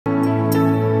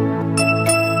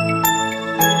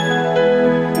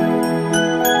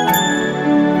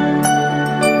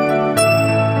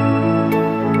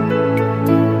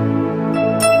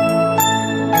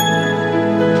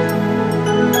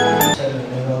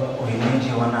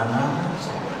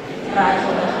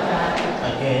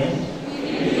Again,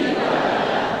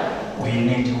 we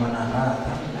need one another.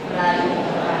 I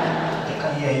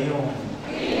can hear you.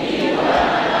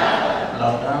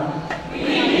 Louder.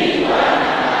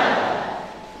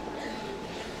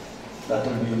 That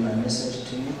will be my message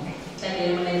to you.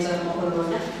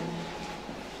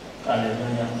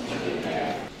 Hallelujah.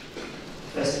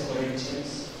 1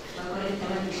 Corinthians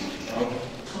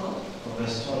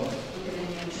verse 12.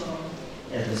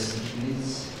 As the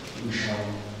please, we shall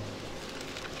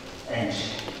end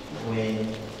where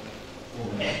we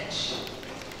met.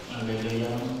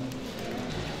 Hallelujah.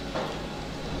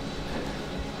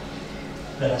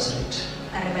 Let us read.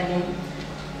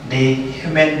 The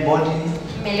human body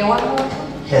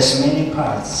has many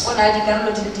parts,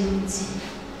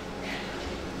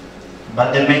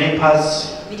 but the many parts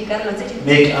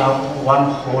make up one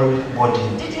whole body.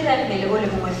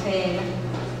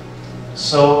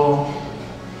 So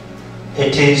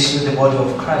it is with the body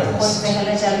of Christ.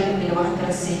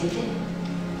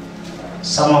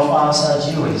 Some of us are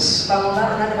Jewish,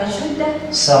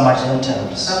 some are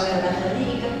Gentiles,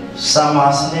 some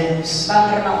are slaves,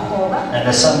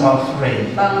 and some are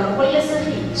free.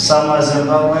 Some are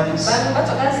Zimbabweans,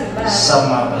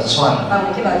 some are Botswana,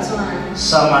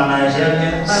 some are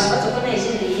Nigerians,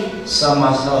 some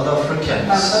are South Africans.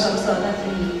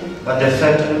 But the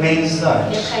fact remains that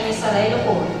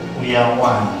we are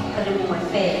one.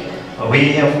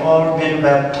 We have all been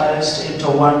baptized into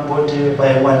one body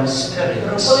by one Spirit.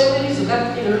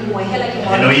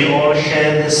 And we all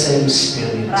share the same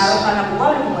Spirit.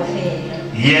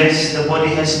 Yes, the body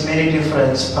has many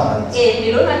different parts,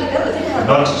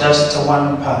 not just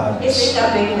one part.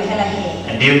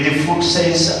 And if the foot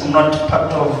says, I'm not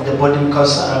part of the body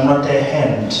because I'm not a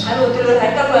hand,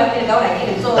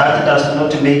 that does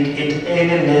not make it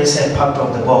any less a part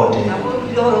of the body.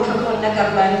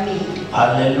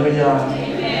 Hallelujah.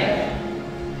 Amen.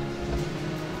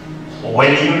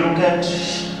 When you look at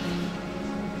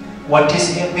what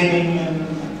is happening in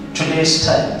today's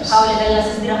times,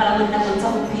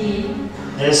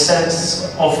 a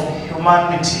sense of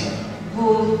humanity,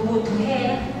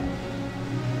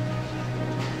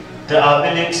 the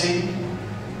ability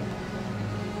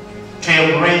to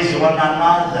embrace one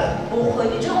another.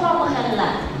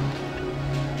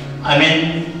 I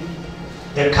mean,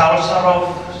 the culture of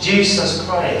Jesus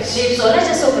Christ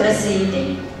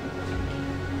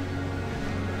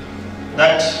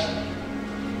that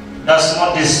does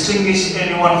not distinguish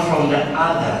anyone from the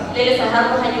other.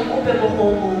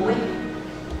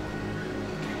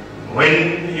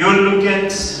 When you look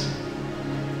at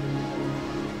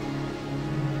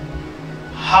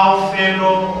how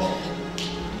fellow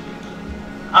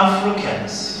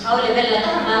Africans,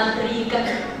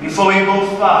 before we go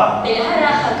far,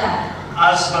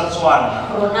 as Botswana,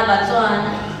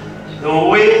 the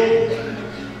way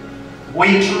we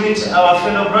treat our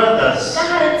fellow brothers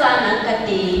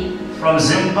from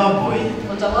Zimbabwe,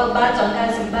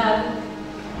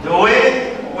 the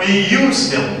way we use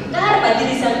them,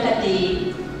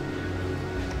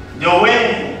 the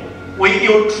way we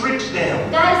ill-treat them,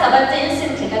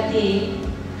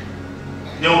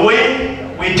 the way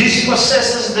we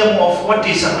dispossess them of what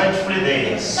is rightfully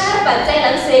theirs,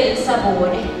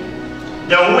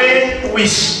 the way we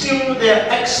steal their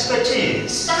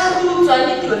expertise.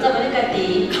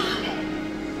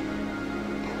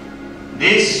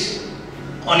 This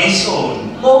on its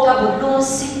own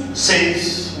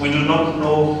says we do not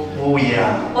know who we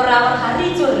are.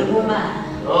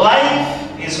 Life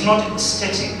is not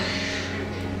static.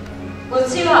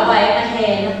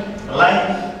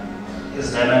 Life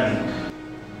is dynamic.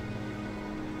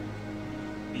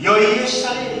 Your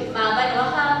yesterday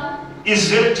is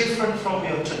very different from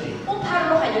your today.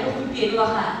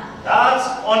 That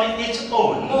on its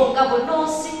own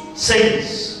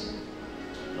says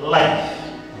life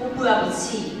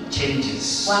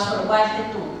changes.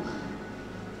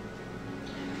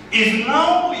 If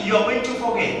now you are going to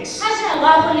forget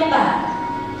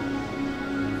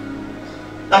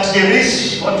that there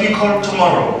is what we call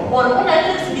tomorrow,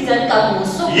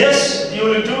 yes, you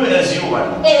will do as you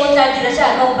want.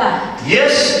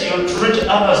 Yes, you will treat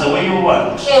others the way you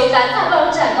want. But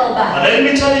let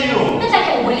me tell you,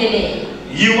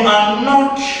 you are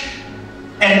not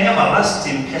an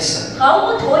everlasting person.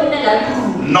 Nor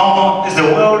is the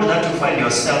world that you find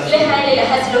yourself in.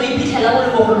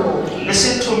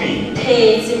 Listen to me.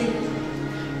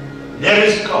 There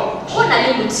is God.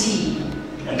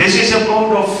 And this is a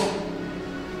God of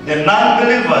the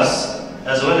non-believers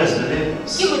as well as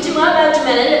believers.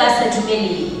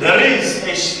 There is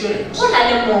a spirit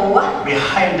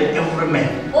behind every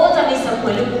man.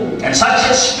 And such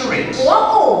a spirit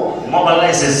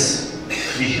mobilizes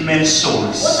the human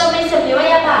souls.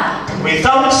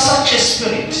 Without such a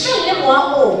spirit,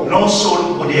 no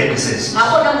soul would exist.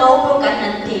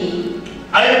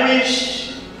 I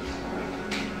wish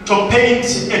to paint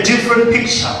a different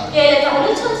picture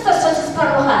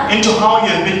into how you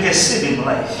have been perceiving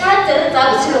life.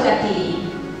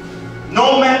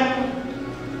 No man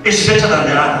is better than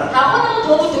the other.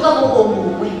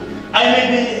 I may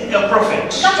be a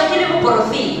prophet,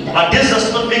 but this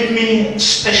does not make me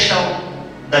special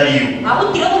than you.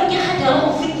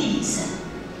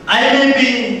 I may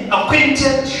be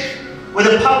acquainted with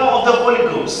the power of the Holy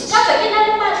Ghost,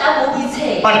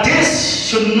 but this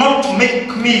should not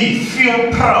make me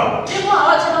feel proud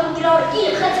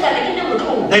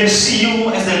than see you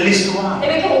as the least one.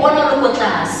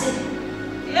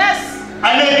 Yes.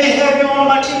 I may be heavy on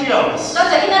materials,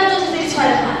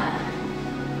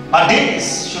 but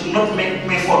this should not make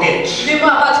me forget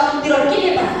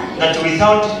that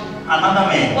without another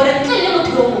man, I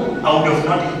would have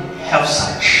not have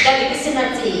such.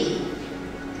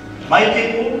 My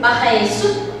people,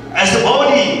 as the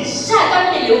body is,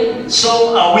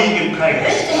 so are we in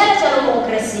Christ.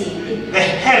 The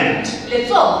hand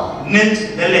needs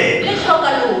the leg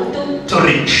to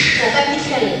reach.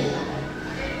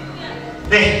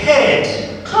 The head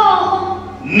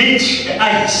needs the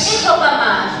eyes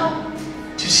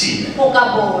to see.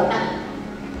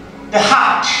 The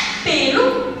heart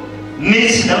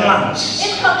needs the lungs.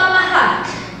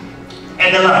 And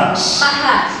the lungs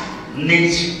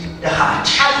needs the heart.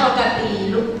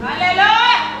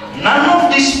 None of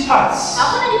these parts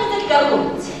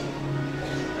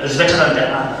is better than the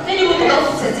other.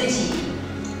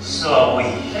 So are we.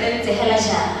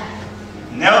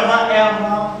 Never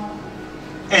ever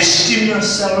esteem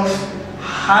yourself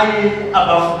high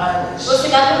above others.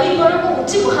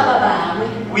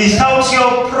 Without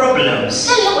your problems,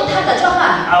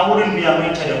 I wouldn't be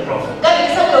anointed a prophet.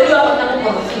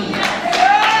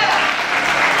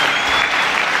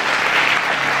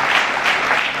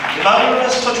 The Bible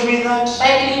has taught me that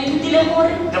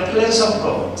the place of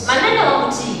God,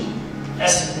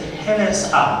 as the heavens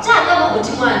are,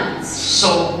 so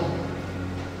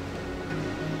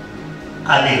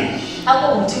are they.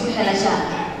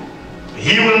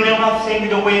 He will never think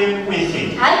the way we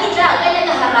think.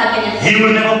 He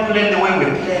will never plan the way we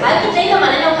plan.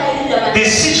 The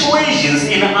situations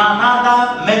in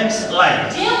another man's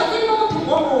life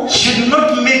should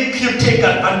not make you take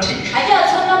advantage,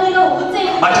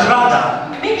 but rather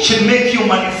should make you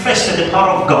manifest the power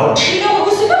of God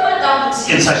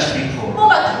in such people.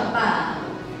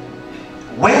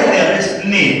 Where there is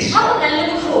need,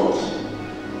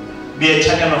 be a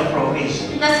channel of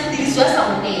provision.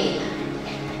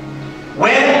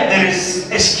 Where there is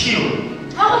a skill,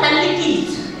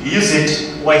 use it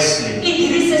wisely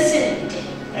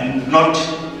and not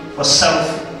for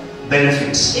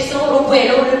self-benefits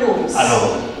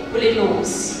alone.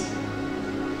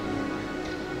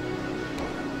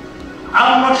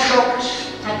 I'm not shocked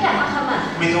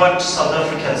with what South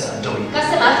Africans are doing.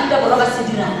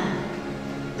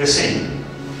 The same.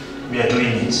 We are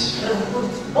doing it.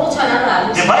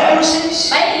 The Bible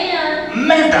says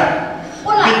murder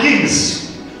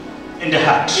begins in the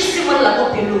heart.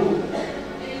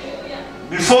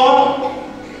 Before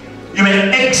you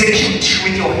may execute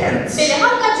with your hands,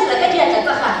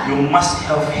 you must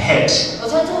have had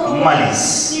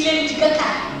malice.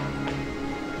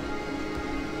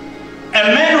 A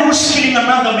man who's killing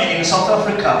another man in South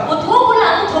Africa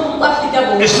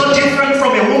is not different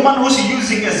from a woman who's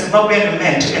using a Zimbabwean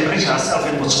man to enrich herself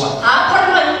in Botswana.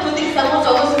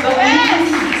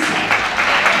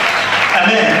 A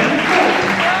man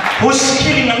who's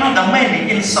killing another man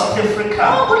in South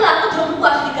Africa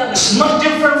is not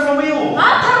different from you,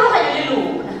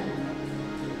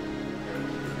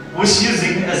 who's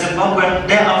using a Zimbabwean.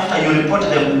 Thereafter you report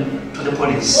them to the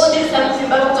police.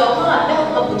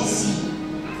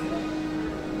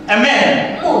 A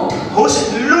man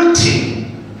who's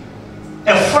looting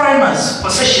a foreigner's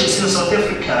possessions in South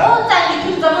Africa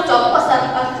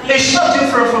is not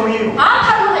different from you.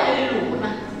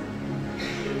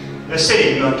 They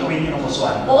say you are doing in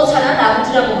Botswana.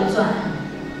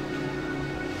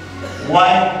 Why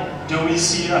do we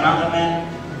see another man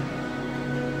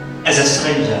as a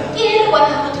stranger?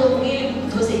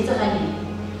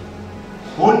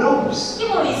 Who knows?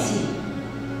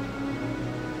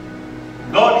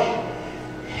 God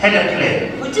had a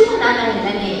plan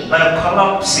by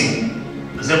collapsing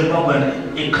the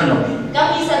Zimbabwean economy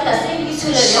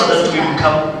so that we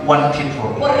become one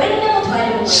people,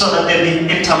 so that there be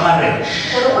intermarriage,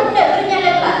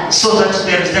 so that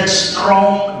there is that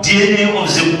strong DNA of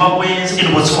Zimbabweans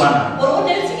in Botswana.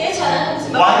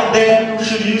 Why then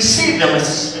should you see them as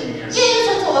strangers?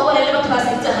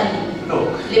 Look,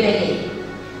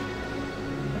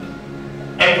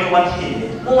 everyone here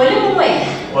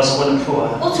was born poor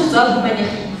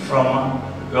from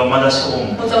your mother's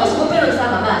home.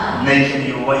 Naked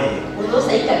you were,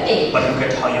 but look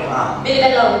at how you are.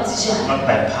 Not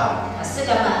by power,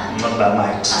 not by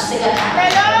might.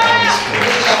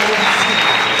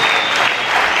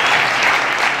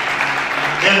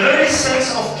 The very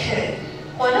sense of care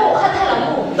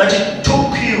that it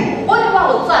took you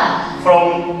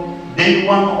from day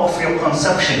one of your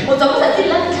conception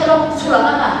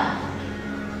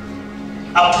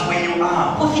up to where you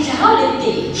are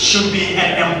should be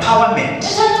an empowerment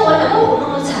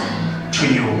to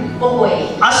you.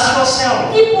 Ask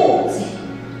yourself,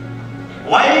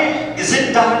 why is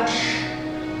it that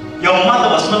your mother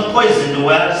was not poisoned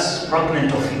whilst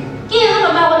pregnant of you? Why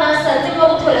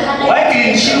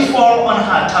didn't she fall on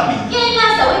her tummy?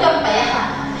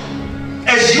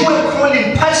 As you were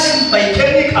crawling, passing by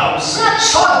chemicals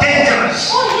so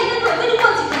dangerous,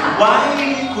 why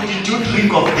couldn't you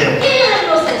drink of them?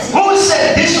 Who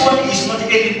said this one is not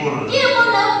edible?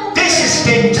 This is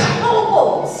danger.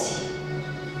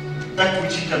 That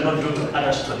which you cannot do to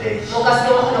others today.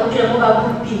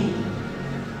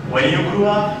 When you grew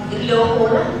up,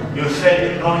 you fell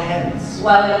in wrong hands.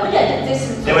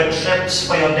 There were traps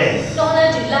for your death.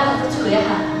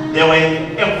 There were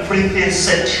everything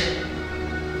set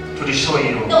to destroy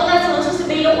you.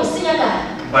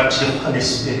 But the Holy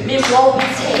Spirit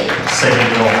said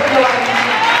no.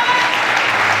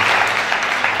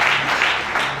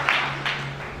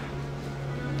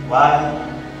 Why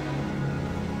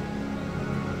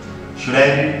should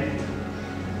I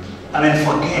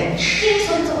forget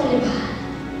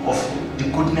of the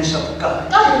goodness of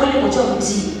God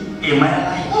in my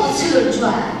life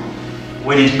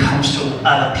when it comes to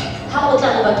other people?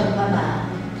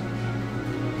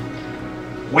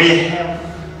 We have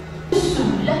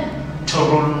to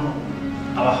rule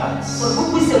our hearts.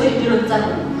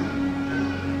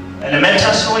 And the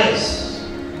matter is,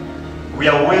 we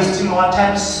are wasting our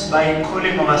times by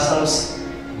calling ourselves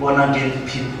born again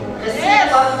people.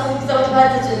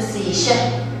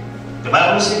 The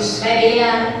Bible says,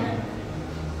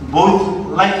 both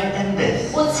life and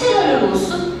death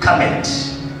cometh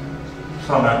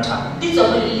from your tongue.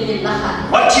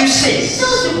 What you say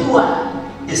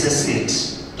is a seed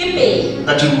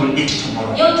that you will eat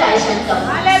tomorrow.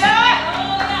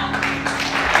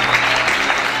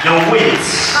 Your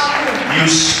words you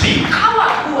speak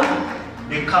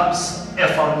becomes a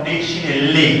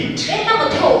foundation laid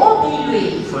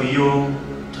for you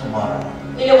tomorrow.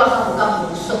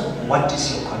 What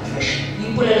is your confession?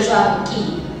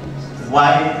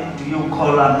 Why do you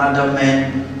call another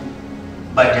man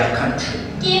by their country?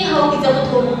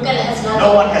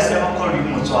 No one has ever called you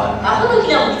Motswana.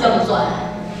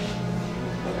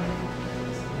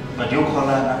 But you call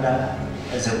another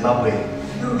a Zimbabwe,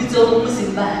 a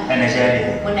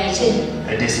Nigeria,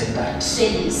 a this and that.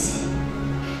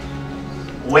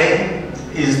 Where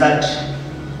is that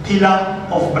pillar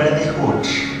of brotherhood?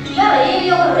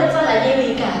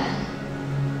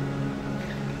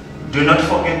 Do not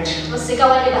forget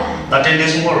that in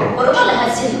this world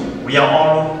we are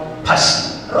all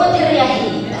passing.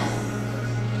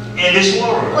 In this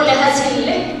world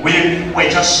we were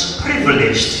just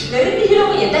privileged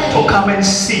to come and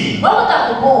see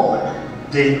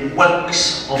the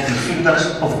works of the fingers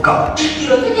of God.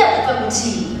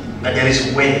 That there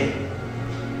is a way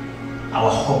our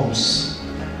homes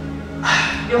are.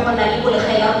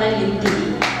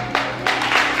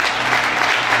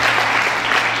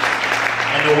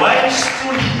 And while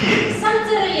still here,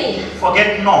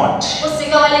 forget not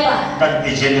that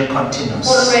the journey continues.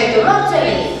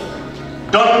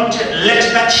 Don't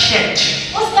let that shit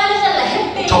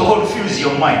to confuse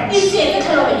your mind.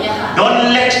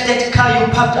 Don't let that car you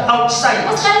parked outside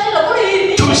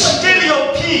to steal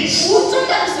your peace.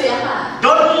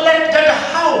 Don't let that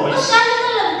house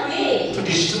to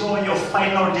destroy your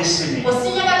final destiny, which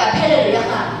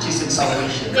is in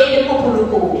salvation.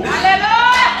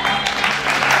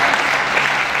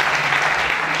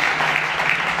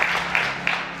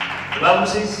 The Bible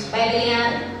says,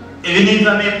 even if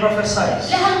I may prophesy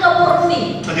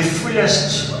to the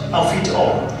fullest of it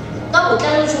all,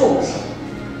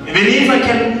 even if I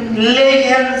can lay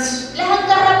hands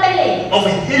of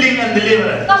healing and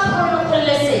deliverance,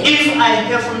 if I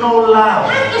have no love,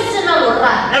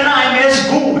 then I am as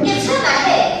good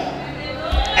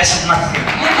as nothing.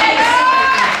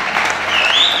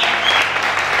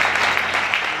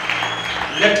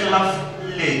 Let love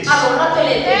late.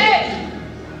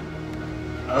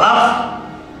 Love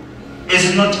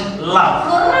is not love.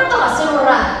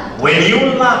 When you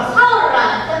love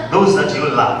those that you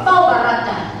love,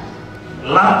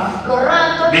 love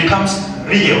becomes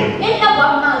real.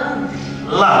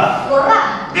 Love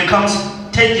becomes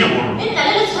tangible.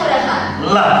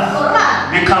 Love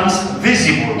becomes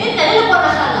visible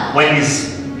when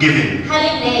it's given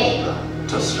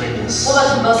to strangers.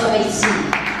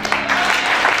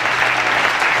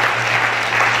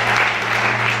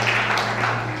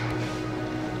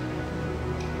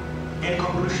 In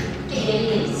conclusion,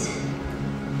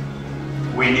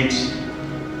 we need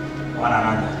one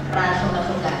another.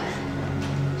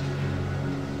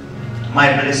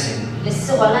 My blessing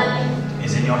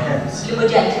is in your hands. Your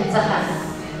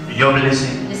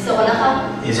blessing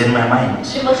is in my mind.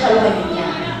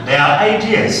 There are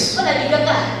ideas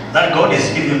that God has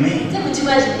given me,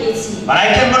 but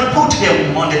I cannot put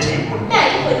them on the table.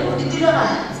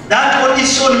 That only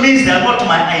so means they are not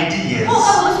my ideas.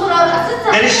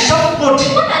 There is somebody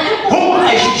whom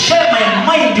I should share my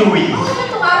mind with,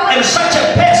 and such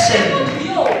a person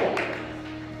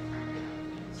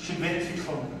should benefit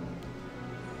from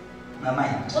my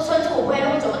mind,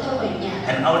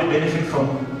 and I will benefit from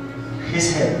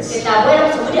his hands.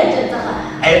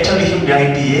 I tell him the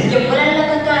idea,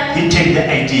 he takes the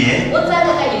idea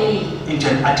into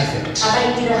an artifact,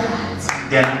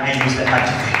 then I use the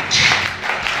artifact.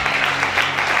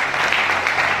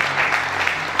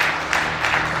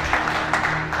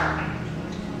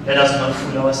 Let us not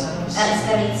fool ourselves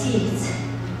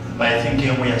by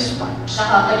thinking we are smart.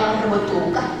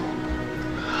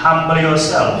 Humble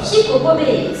yourselves.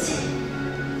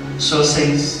 So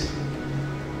says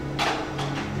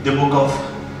the book of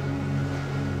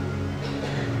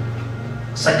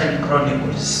 2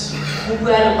 Chronicles.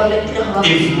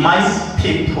 If my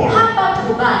people,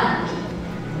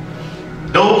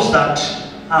 those that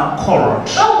are called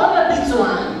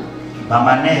by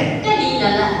my name,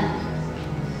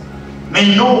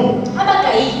 may know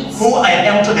who I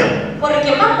am to them,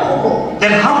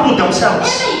 then humble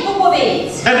themselves,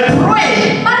 then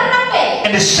pray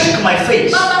and seek my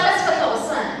face. I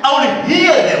will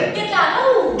hear them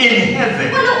in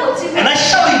heaven, and I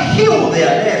shall heal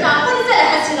their land.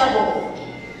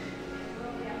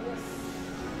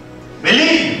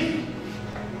 Believe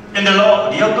in the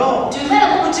Lord your God,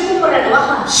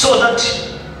 so that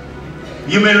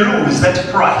you may lose that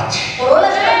pride,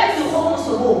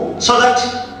 so that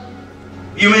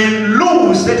you may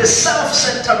lose that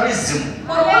self-centerism,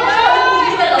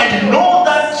 and know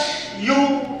that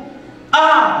you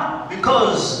are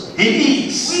because He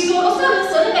is.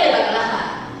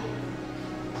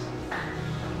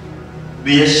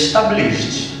 Be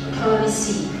established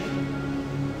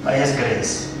by His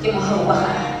grace.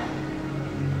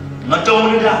 Not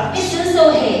only that,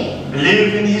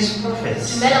 believe in His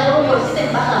prophets.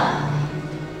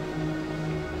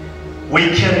 We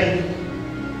carry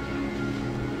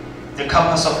the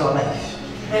compass of your life.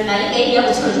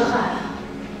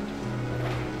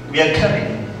 We are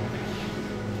carrying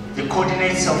the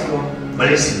coordinates of your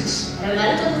blessings.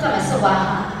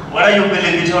 Whether you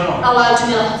believe it or not,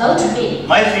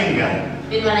 my finger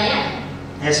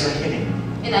has your healing,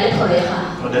 your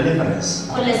deliverance,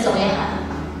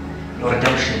 your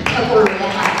redemption.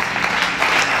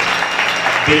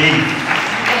 Believe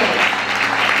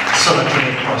so that you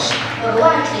may prosper.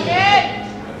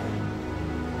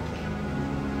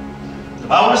 The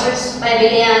Bible says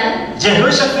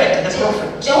Jehoshaphat the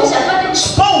prophet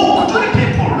spoke to the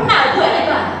people that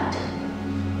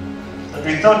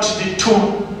without the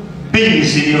two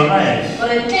beings in your life,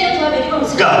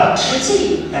 God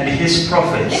and His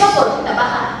prophets,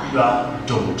 you are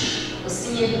doomed.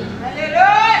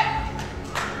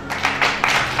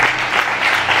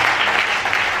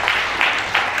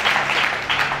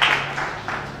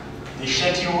 The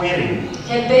shirt you're wearing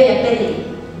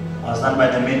was done by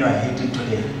the men you are hating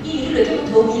today.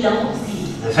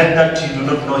 The fact that you do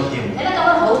not know Him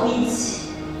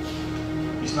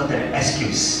is not an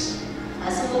excuse.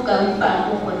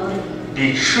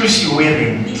 The shoes you're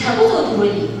wearing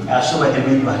are so by the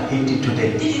men you are hating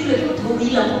today.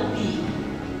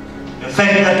 The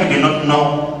fact that you do not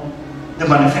know the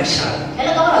manufacturer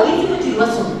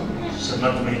should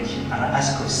not make an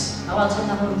excuse.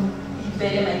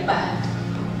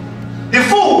 The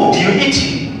food you're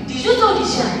eating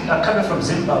are coming from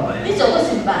Zimbabwe,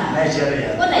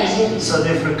 Nigeria, South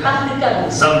Africa,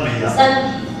 Zambia.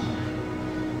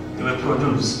 They were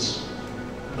produced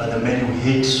by the men who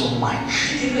hate so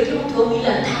much.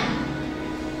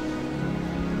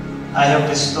 I have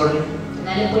this story.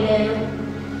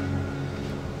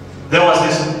 There was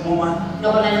this woman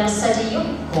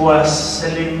who was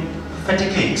selling fatty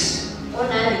cakes.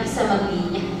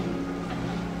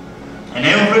 And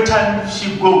every time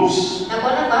she goes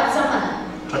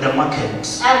to the market,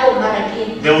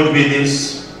 there would be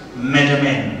this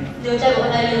middleman.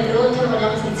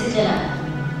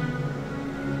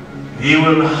 He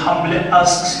will humbly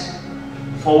ask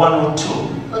for one or two.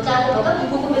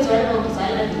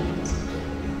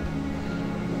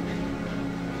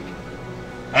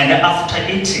 And after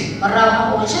eating,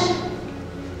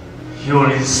 he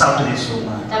will insult this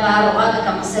woman.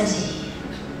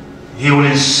 He will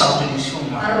insult this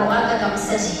woman.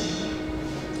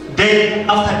 Day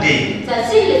after day.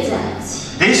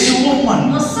 This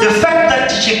woman, the fact that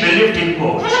she believed in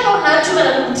God,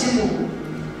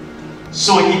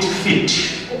 so it fit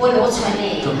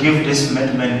to give this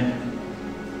madman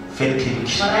fat cake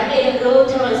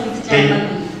day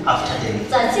after day.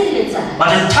 But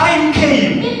the time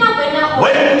came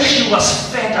when she was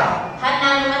fed up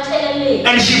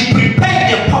and she prepared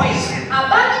the poison.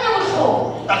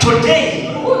 That today,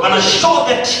 we're going to show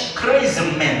that crazy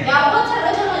man.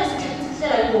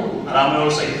 And I'm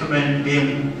also a human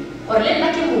being,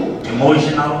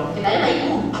 emotional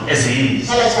as he is.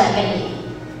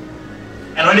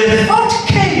 And when the thought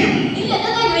came,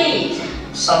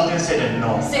 something said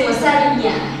no.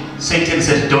 Satan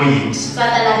said do it.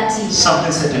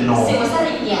 Something said no.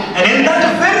 And in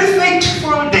that very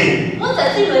fateful day,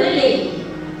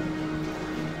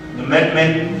 the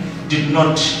madman did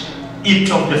not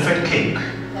eat of the fat cake.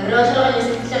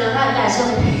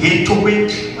 He took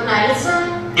it,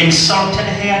 insulted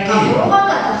her again,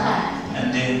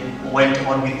 and then went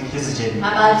on with his journey.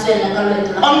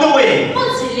 On the way,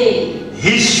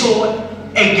 he saw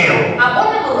a girl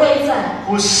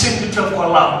who seemed to have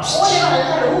collapsed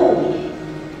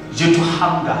due to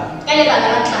hunger.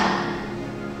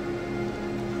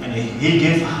 And he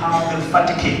gave her the fat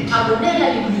cake.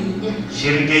 She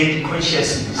regained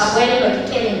consciousness.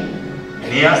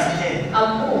 And he asked her,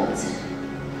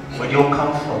 where do you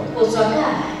come from?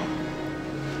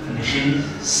 And she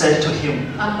said to him,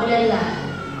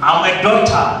 I'm a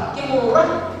daughter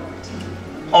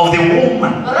of the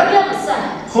woman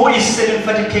who is selling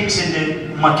fatty cakes in the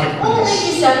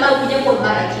marketplace.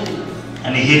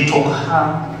 And he took her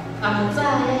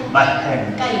by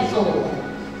hand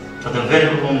to the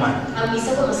very woman and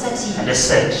he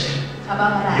said,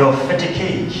 your fatty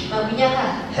cake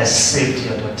has saved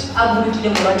your daughter.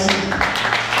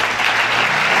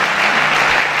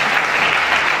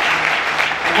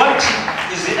 What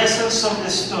is the essence of the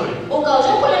story?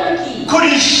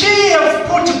 Could she have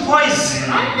put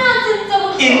poison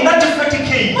in that fatty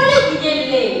cake?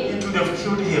 It would have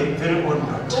killed her very own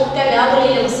daughter.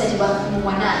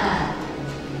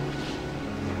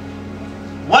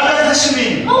 What does this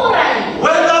mean?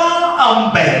 Whether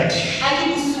I'm bad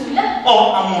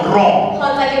or I'm wrong,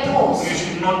 you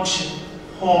should not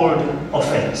hold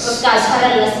offense.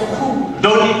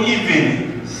 Don't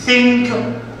even think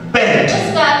bad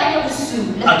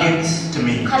against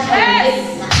me.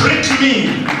 Treat me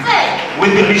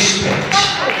with respect.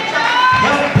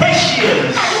 Have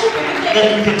patience that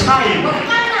with the time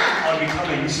I'll become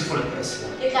a useful person.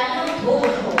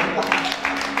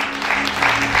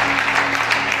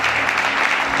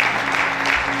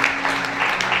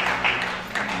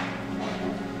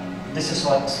 This is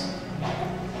what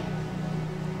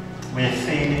we're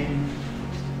failing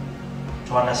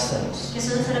to understand.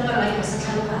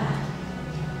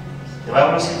 The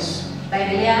Bible says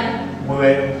we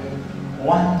were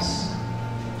once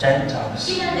Gentiles.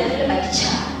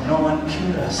 No one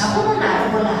killed us,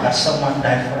 but someone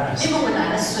died for us.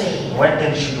 Why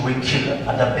then should we kill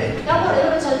other people?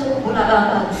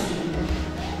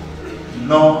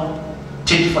 No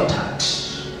tit for tat.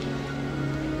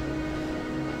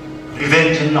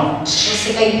 Revenge not.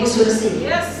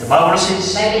 The Bible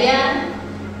says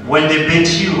when they beat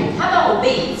you,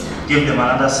 give them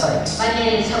another side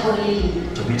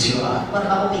to beat you up.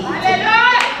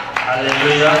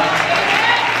 Hallelujah.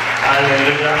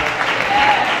 Hallelujah.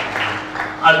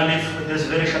 I believe this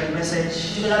very short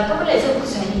message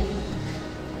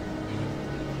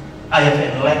I have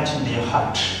enlightened your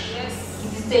heart.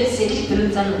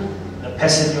 The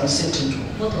person you are sitting to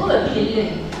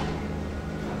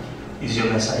is your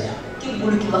Messiah.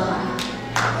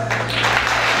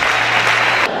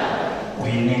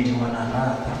 We need one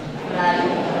another.